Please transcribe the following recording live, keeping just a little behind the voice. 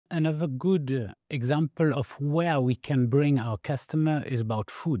Another good example of where we can bring our customer is about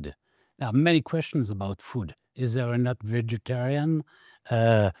food. There are many questions about food. Is there enough vegetarian?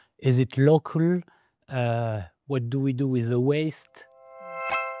 Is it local? What do we do with the waste?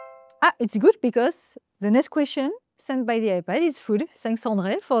 It's good because the next question sent by the iPad is food. Thanks,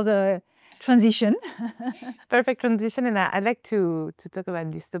 André, for the transition. Perfect transition, and I'd like to talk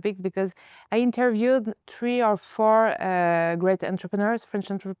about these topics because I interviewed 3 or 4 great entrepreneurs, French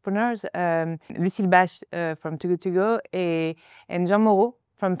entrepreneurs, Lucille Bache from Too Good To Go and Jean Moreau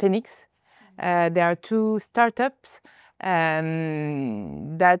from Phoenix. There are 2 startups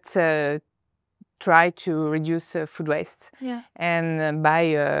that try to reduce food waste. Yeah. And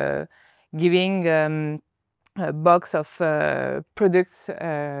by giving a box of products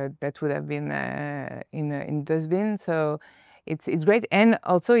that would have been in dustbin. So it's great, and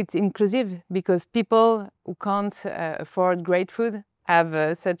also it's inclusive because people who can't afford great food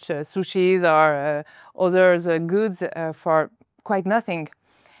have such sushis or other goods for quite nothing.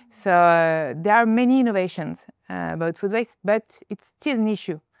 So there are many innovations about food waste, but it's still an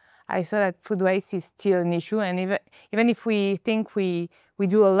issue. I saw that food waste is still an issue, and even if we think we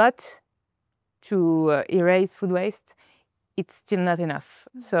do a lot to erase food waste, it's still not enough.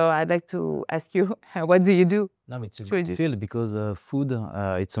 So I'd like to ask you, what do you do? No, it's a good field because food,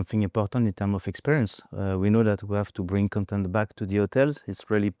 it's something important in terms of experience. We know that we have to bring content back to the hotels.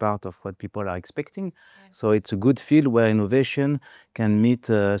 It's really part of what people are expecting. Yeah. So it's a good field where innovation can meet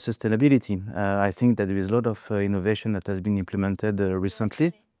sustainability. I think that there is a lot of innovation that has been implemented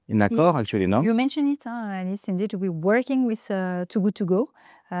recently. In Accor, actually, no? You mentioned it, Alice. Indeed, we're working with Too Good To Go.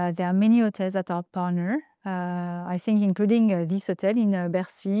 There are many hotels that are partner. I think including this hotel in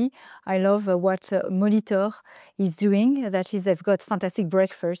Bercy. I love what Molitor is doing. That is, they've got fantastic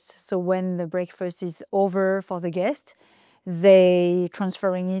breakfast. So when the breakfast is over for the guest, they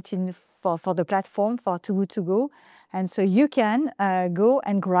transferring it in for the platform for Too Good To Go. And so you can go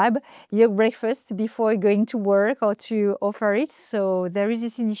and grab your breakfast before going to work or to offer it. So there is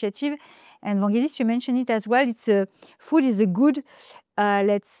this initiative. And Vangelis, you mentioned it as well. It's food is a good,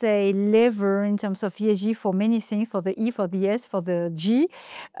 let's say, lever in terms of ESG for many things, for the E, for the S, for the G.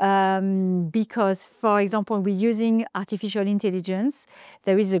 Because, for example, we're using artificial intelligence.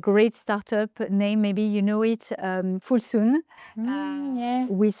 There is a great startup name, maybe you know it, Fulsoon, Yeah.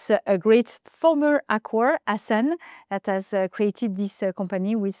 with a great former Accor, Hassan, that has created this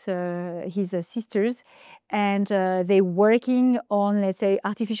company with his sisters. And they're working on, let's say,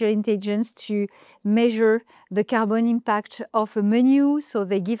 artificial intelligence to measure the carbon impact of a menu. So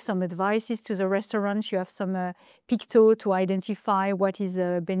they give some advices to the restaurants. You have some picto to identify what is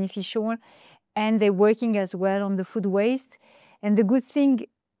beneficial. And they're working as well on the food waste. And the good thing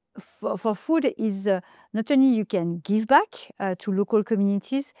for food is not only you can give back to local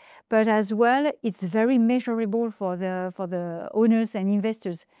communities, but as well it's very measurable for the owners and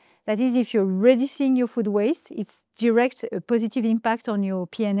investors. That is, if you're reducing your food waste, it's direct positive impact on your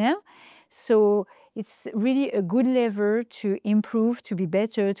P&L. So it's really a good lever to improve, to be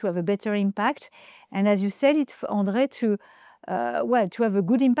better, to have a better impact. And as you said it, André, to have a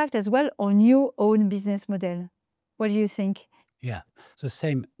good impact as well on your own business model. What do you think? Yeah, the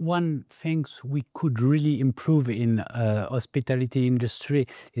same. One thing we could really improve in hospitality industry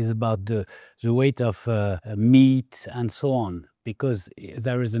is about the weight of meat and so on, because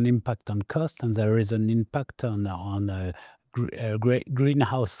there is an impact on cost and there is an impact on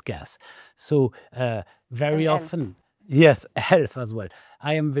greenhouse gas. So very often, yes, health as well.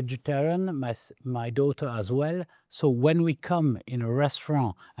 I am vegetarian, my daughter as well. So when we come in a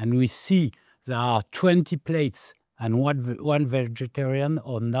restaurant and we see there are 20 plates and one vegetarian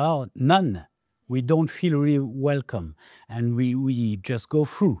or none, we don't feel really welcome, and we just go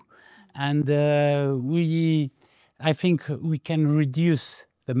through. And I think we can reduce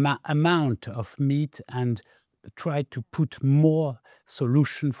the amount of meat and try to put more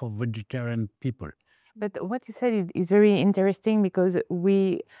solution for vegetarian people. But what you said is very interesting because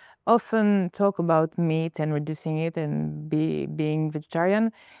we often talk about meat and reducing it and being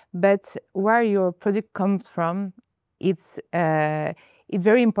vegetarian, but where your product comes from, it's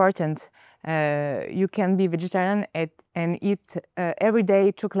very important. You can be vegetarian and eat every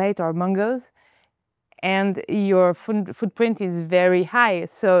day chocolate or mangoes, and your footprint is very high.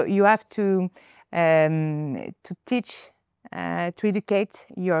 So you have to teach, to educate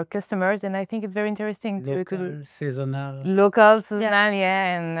your customers, and I think it's very interesting. Local, seasonal. Local, seasonal,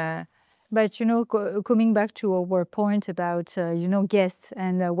 yeah. And but you know, coming back to our point about you know, guests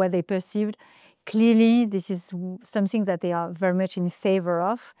and what they perceived. Clearly, this is something that they are very much in favor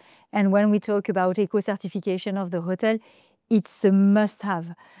of. And when we talk about eco-certification of the hotel, it's a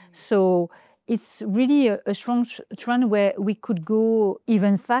must-have. So it's really a strong trend where we could go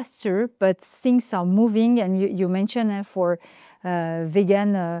even faster, but things are moving. And you mentioned for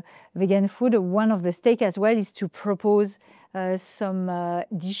vegan food, one of the stake as well is to propose some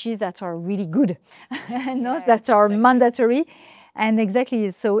dishes that are really good, not that are mandatory. And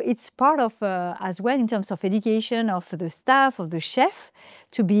exactly, so it's part of, as well, in terms of education of the staff, of the chef,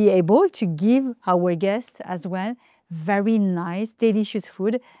 to be able to give our guests as well very nice, delicious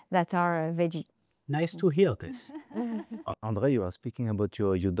food that are veggie. Nice to hear this. André, you are speaking about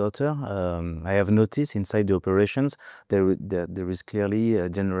your daughter. I have noticed inside the operations there is clearly a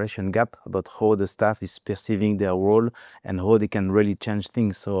generation gap about how the staff is perceiving their role and how they can really change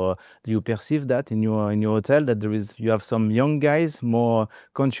things. So do you perceive that in your hotel, that you have some young guys more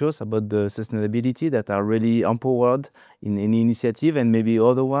conscious about the sustainability, that are really empowered in any initiative, and maybe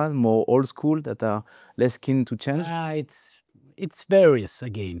other ones more old school that are less keen to change? It's various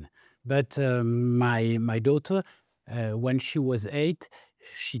again. But my daughter, when she was 8,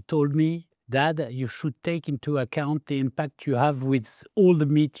 she told me, "Dad, you should take into account the impact you have with all the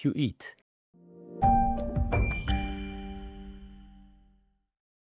meat you eat."